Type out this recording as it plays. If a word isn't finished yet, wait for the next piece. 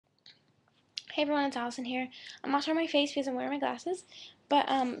Hey everyone, it's Allison here. I'm not showing my face because I'm wearing my glasses, but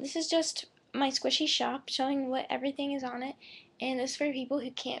this is just my squishy shop showing what everything is on it, and this is for people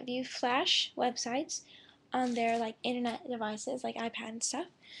who can't view Flash websites on their internet devices like iPad and stuff.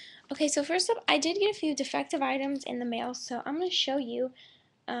 Okay, so first up, I did get a few defective items in the mail, so I'm going to show you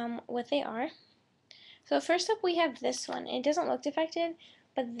what they are. So first up, we have this one. It doesn't look defective,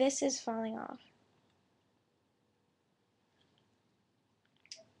 but this is falling off.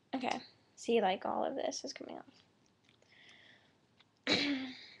 Okay, see, all of this is coming off.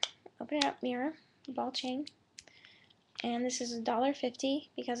 Open it up, mirror, ball chain, and this is $1.50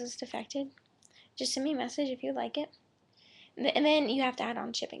 because it's defected. Just send me a message if you like it, and then you have to add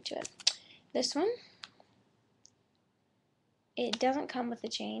on shipping to it. This one, it doesn't come with a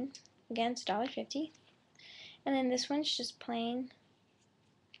chain. Again, it's $1.50. And then this one's just plain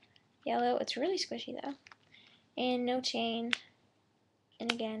yellow. It's really squishy though, and no chain.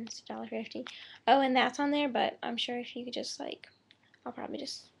 And again, it's $1.50. Oh, and that's on there, but I'm sure if you could just I'll probably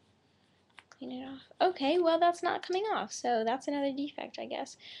just clean it off. Okay, well that's not coming off, so that's another defect, I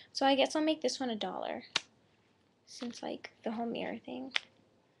guess. So I guess I'll make this one $1, since the whole mirror thing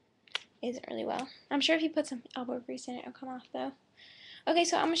isn't really well. I'm sure if you put some elbow grease in it, it'll come off though. Okay,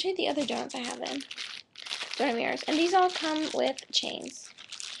 so I'm gonna show you the other donuts I have then. Donut mirrors, and these all come with chains.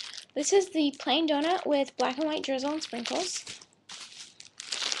 This is the plain donut with black and white drizzle and sprinkles.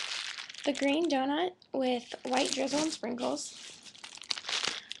 The green donut with white drizzle and sprinkles.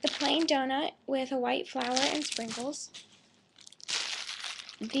 The plain donut with a white flour and sprinkles.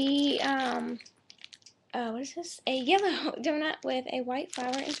 The, what is this? A yellow donut with a white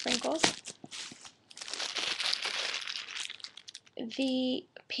flour and sprinkles. The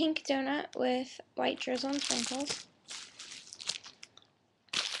pink donut with white drizzle and sprinkles.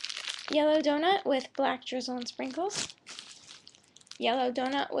 Yellow donut with black drizzle and sprinkles. Yellow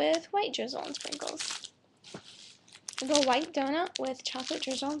donut with white drizzle and sprinkles. The white donut with chocolate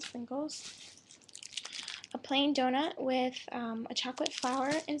drizzle and sprinkles. A plain donut with a chocolate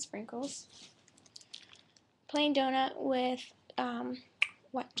flour and sprinkles. Plain donut with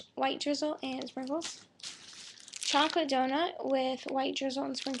white drizzle and sprinkles. Chocolate donut with white drizzle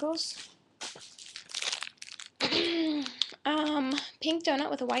and sprinkles. Pink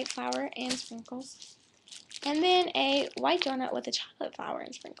donut with a white flour and sprinkles. And then a white donut with a chocolate flour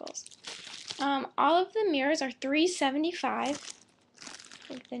and sprinkles. All of the mirrors are $3.75,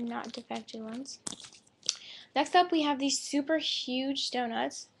 like the not defective ones. Next up, we have these super huge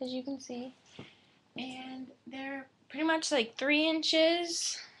donuts, as you can see, and they're pretty much 3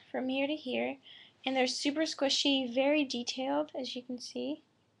 inches from here to here, and they're super squishy, very detailed, as you can see,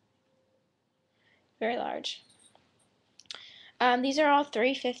 very large. These are all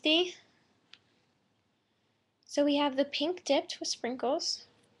 $3.50. So we have the pink dipped with sprinkles,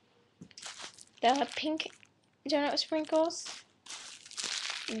 the pink donut with sprinkles,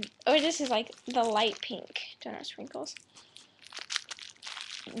 or this is the light pink donut sprinkles.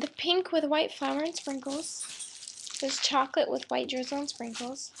 The pink with white flour and sprinkles. There's chocolate with white drizzle and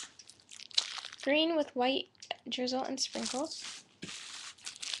sprinkles. Green with white drizzle and sprinkles.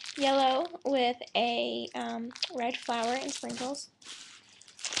 Yellow with a red flour and sprinkles.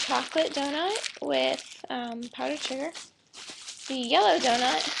 Chocolate donut with powdered sugar. The yellow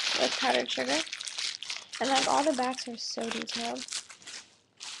donut with powdered sugar. And all the backs are so detailed.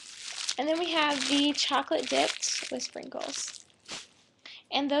 And then we have the chocolate dipped with sprinkles.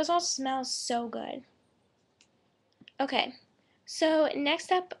 And those all smell so good. Okay, so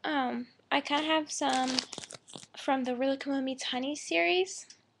next up, I kind of have some from the Rilakkuma Meets Honey series.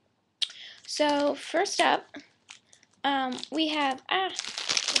 So first up, we have,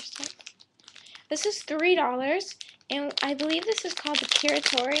 this is $3, and I believe this is called the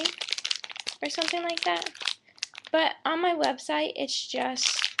Kiratori, or something like that. But on my website, it's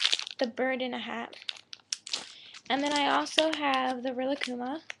just the bird in a hat. And then I also have the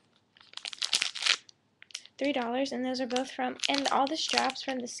Rilakkuma, $3, and those are both from, and all the straps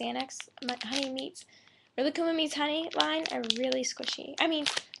from the Sanex Honey Meets, Rilakkuma Meets Honey line are really squishy. I mean,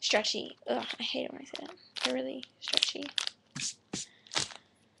 stretchy. Ugh, I hate it when I say that. They're really stretchy.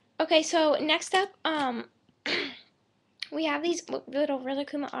 Okay, so next up, we have these little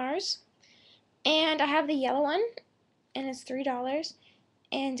Rilakkuma R's, and I have the yellow one, and it's $3,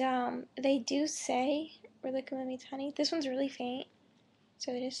 and they do say Rilakkuma Meets Honey. This one's really faint,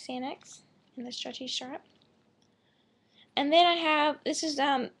 so it is Sanex and the stretchy strap. And then I have, this is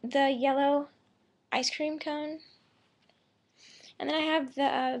the yellow ice cream cone, and then I have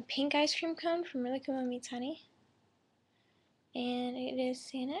the pink ice cream cone from Rilakkuma Meets Honey, and it is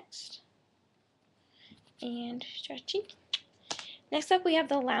Sanex and stretchy. Next up, we have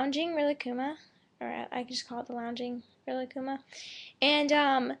the Lounging Rilakkuma, or I can just call it the Lounging Rilakkuma.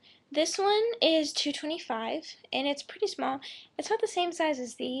 And this one is $2.25, and it's pretty small. It's about the same size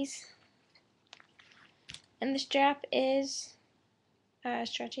as these. And the strap is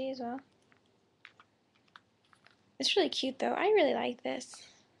stretchy as well. It's really cute though. I really like this.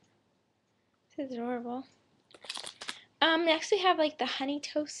 It's adorable. Next we have like the honey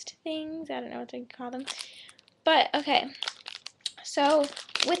toast things. I don't know what to call them. But okay. So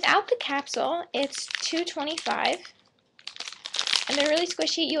without the capsule, it's $2.25. And they're really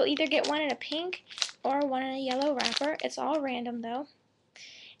squishy. You'll either get one in a pink or one in a yellow wrapper. It's all random though.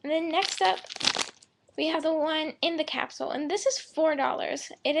 And then next up, we have the one in the capsule, and this is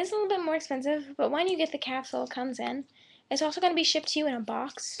 $4. It is a little bit more expensive, but when you get the capsule, it comes in. It's also going to be shipped to you in a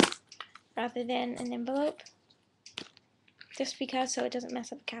box rather than an envelope, just because so it doesn't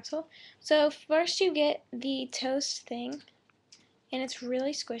mess up the capsule. So first you get the toast thing, and it's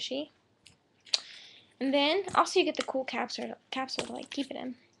really squishy. And then also you get the cool capsule to like keep it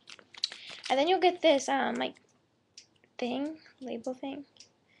in. And then you'll get this like thing, label thing.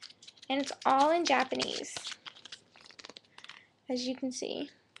 And it's all in Japanese, as you can see.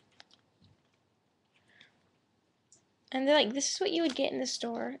 And they're like, this is what you would get in the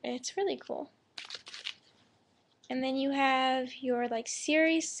store. It's really cool. And then you have your like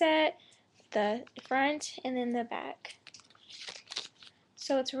series set, the front, and then the back.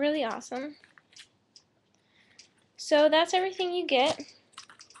 So it's really awesome. So that's everything you get.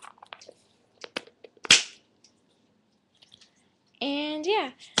 And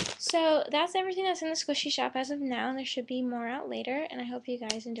yeah, so that's everything that's in the Squishy shop as of now, and there should be more out later, and I hope you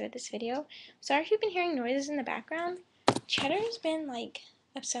guys enjoyed this video. Sorry if you've been hearing noises in the background. Cheddar's been like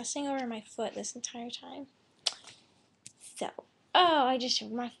obsessing over my foot this entire time. So, oh, I just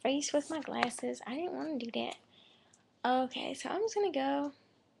showed my face with my glasses. I didn't want to do that. Okay, so I'm just gonna go,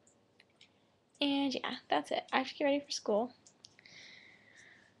 and yeah, that's it. I have to get ready for school.